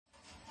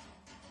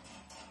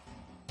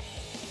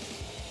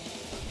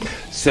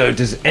So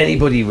does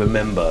anybody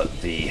remember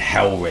the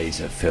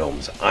Hellraiser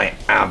films? I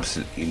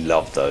absolutely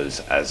loved those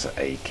as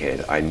a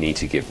kid. I need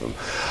to give them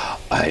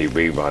a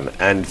rerun.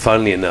 And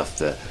funnily enough,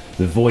 the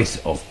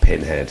voice of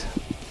Pinhead,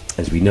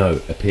 as we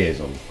know, appears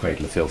on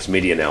Cradle of Filth's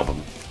Midian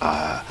album.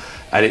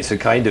 And it's a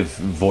kind of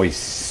voice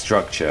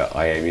structure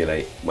I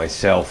emulate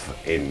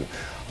myself in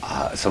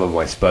some of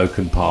my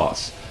spoken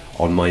parts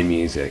on my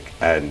music,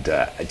 and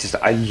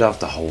I love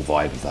the whole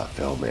vibe of that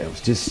film. It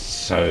was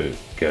just so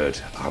good.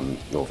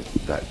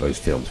 Those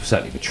films,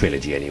 certainly the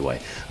trilogy anyway.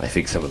 I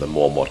think some of the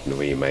more modern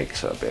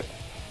remakes are a bit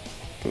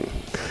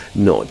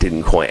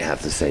didn't quite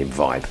have the same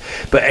vibe.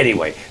 But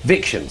anyway,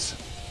 VICTIONS,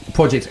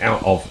 project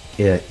out of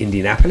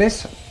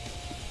Indianapolis,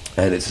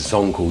 and it's a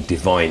song called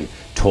Divine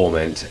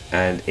Torment,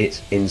 and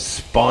it's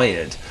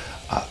inspired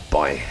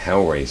by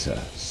Hellraiser.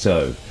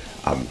 So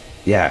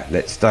yeah,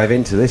 let's dive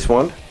into this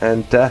one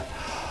and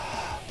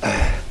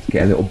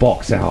get a little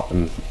box out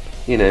and,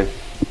 you know,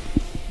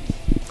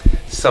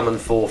 summon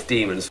forth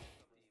demons.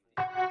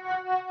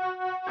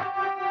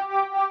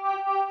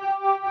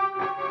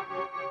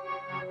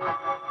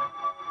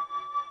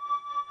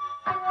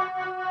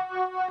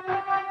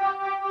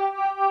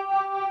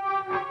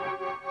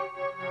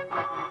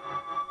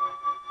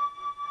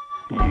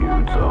 You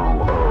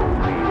don't owe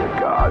me a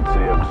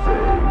goddamn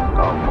thing,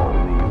 I'm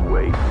only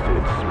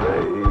wasted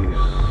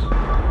space.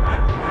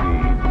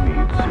 Feed me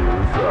to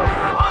the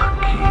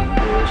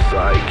fuckingness, I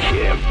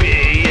can't be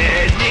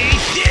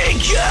anything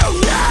you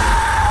love.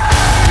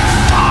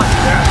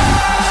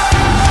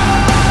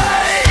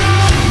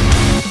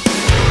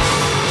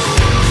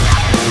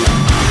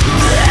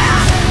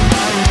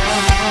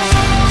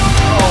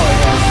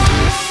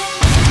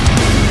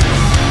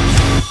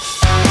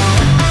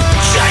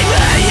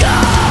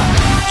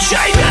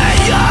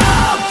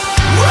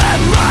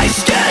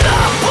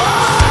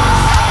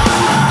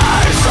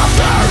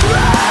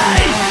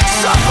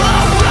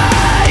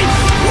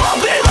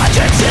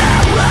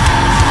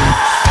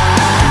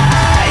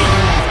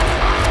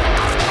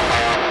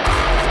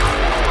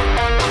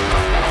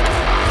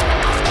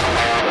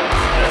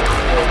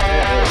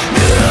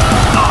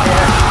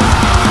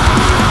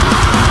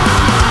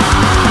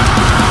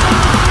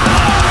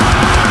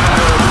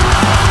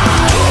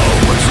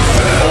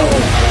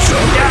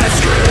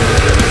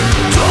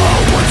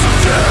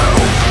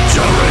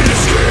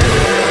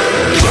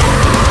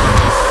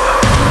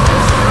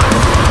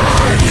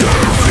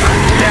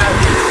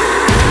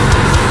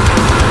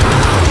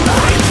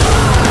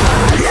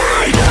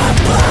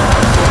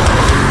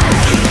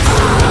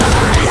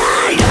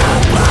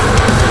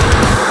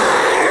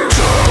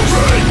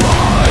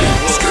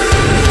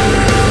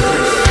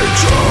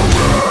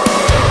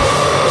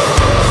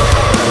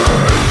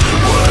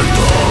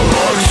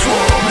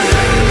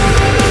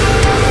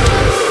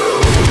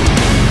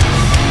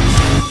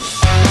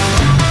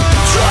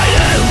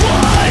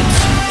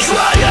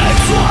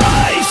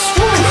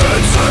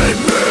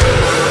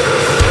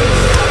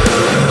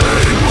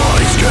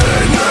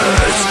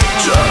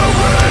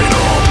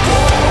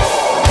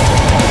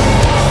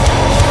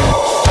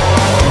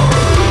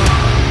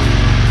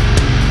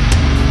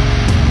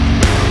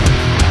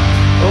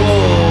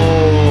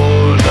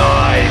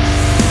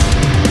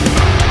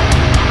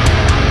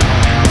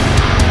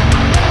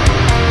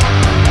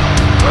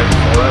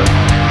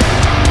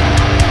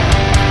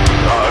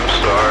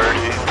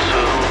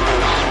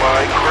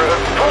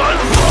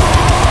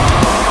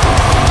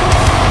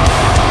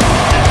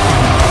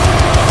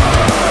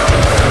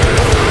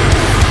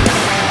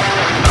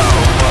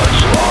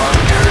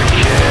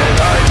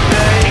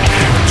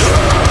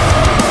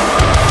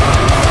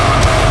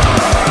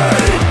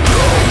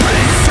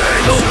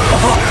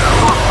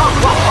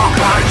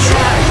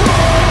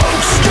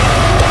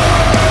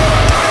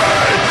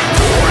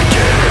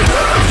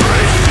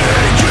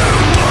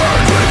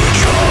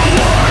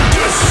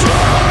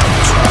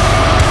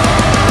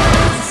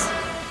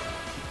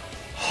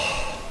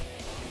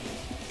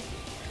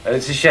 And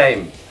it's a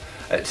shame,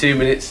 at 2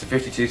 minutes and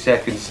 52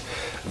 seconds,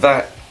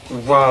 that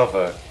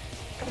rather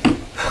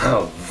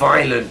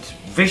violent,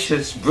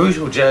 vicious,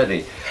 brutal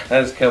journey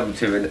has come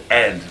to an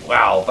end.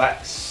 Wow,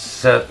 that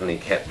certainly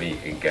kept me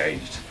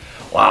engaged.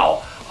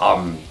 Wow,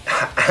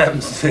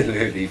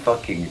 absolutely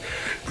fucking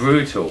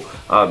brutal.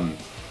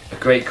 A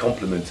great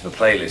compliment to the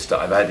playlist that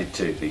I've added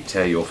to the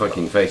Tear Your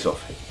Fucking Face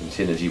Off in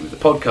synergy with the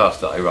podcast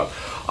that I run.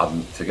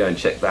 To go and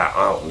check that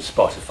out on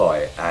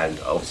Spotify, and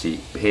obviously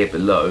here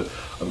below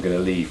I'm going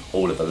to leave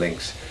all of the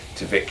links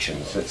to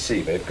VICTIONS. Let's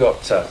see, they've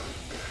got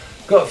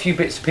a few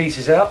bits and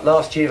pieces out.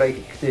 Last year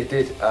they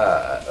did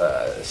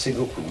a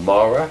single called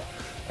Mara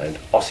and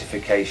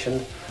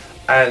Ossification,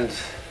 and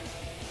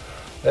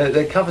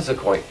their covers are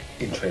quite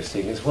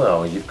interesting as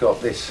well. You've got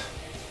this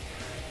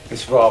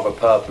rather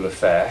purple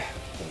affair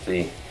of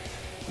the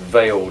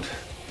veiled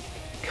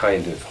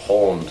kind of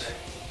horned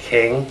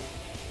king.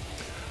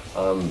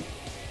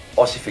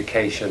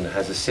 Ossification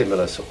has a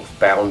similar sort of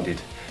bounded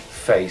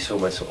face,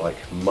 almost sort of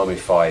like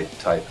mummified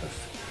type of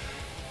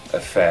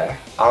affair.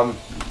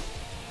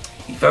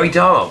 Very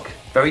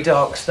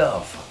dark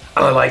stuff.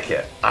 And I like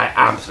it. I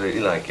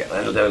absolutely like it.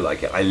 I don't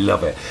like it. I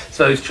love it.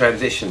 So those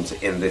transitions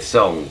in this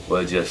song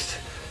were just,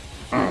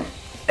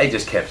 they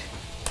just kept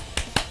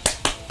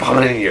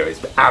pummeling you.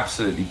 It's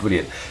absolutely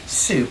brilliant.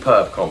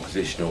 Superb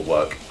compositional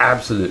work.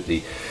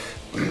 Absolutely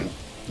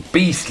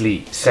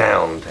beastly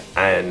sound.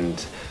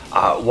 And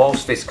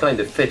whilst this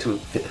kind of fits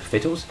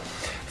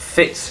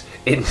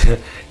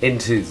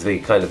into the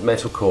kind of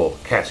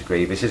metalcore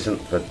category, this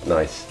isn't the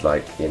nice,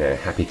 like, you know,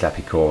 happy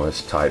clappy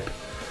chorus type,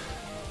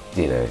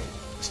 you know,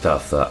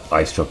 stuff that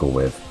I struggle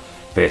with.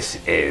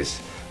 This is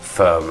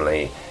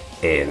firmly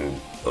in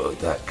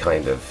that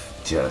kind of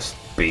just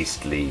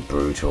beastly,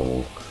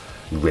 brutal,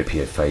 rip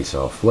your face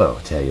off, well,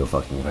 tear your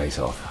fucking face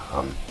off,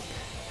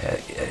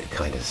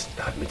 kind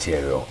of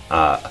material.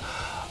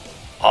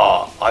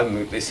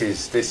 This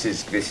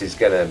is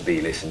gonna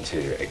be listened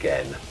to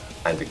again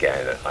and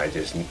again. I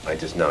just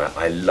know it.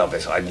 I love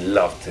this. I'd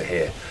love to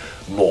hear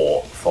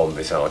more from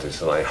this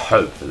artist, and I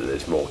hope that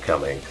there's more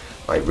coming.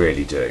 I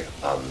really do.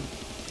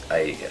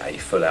 A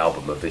full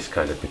album of this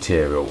kind of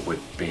material would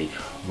be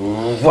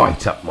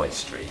right up my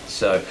street.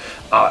 So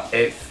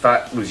if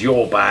that was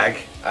your bag,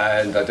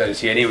 and I don't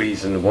see any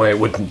reason why it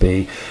wouldn't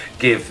be,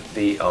 give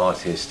the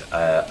artist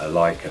a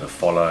like and a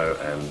follow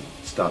and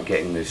start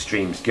getting the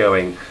streams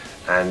going,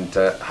 and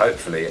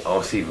hopefully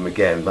I'll see them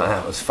again. But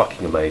that was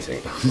fucking amazing.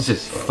 It was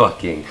just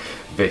fucking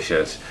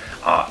vicious.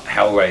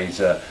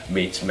 HELLRAISER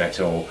meets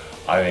metal.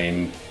 I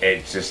mean,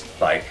 it just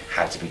like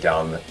had to be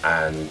done,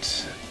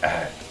 and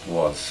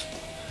was.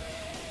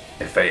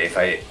 If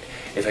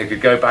I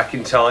could go back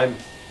in time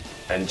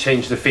and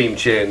change the theme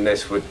tune,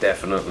 this would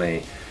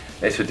definitely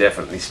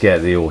scare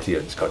the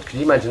audience. God, could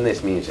you imagine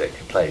this music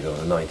played on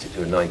a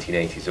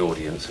 1980s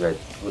audience who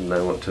wouldn't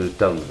know what to have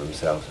done with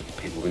themselves?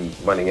 People been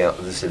running out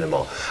of the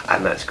cinema,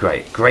 and that's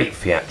great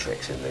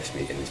theatrics in this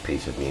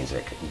piece of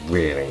music.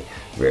 Really,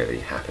 really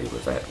happy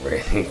with that.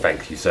 Really,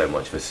 thank you so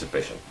much for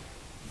Submission.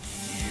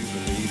 Do you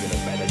believe in a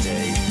better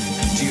day?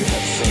 Do you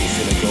have faith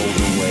in a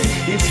golden way?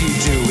 If you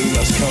do, we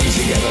must come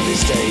together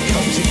this day.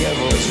 Come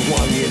together as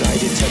one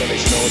united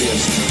television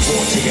audience,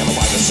 brought together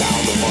by the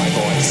sound of my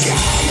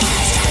voice.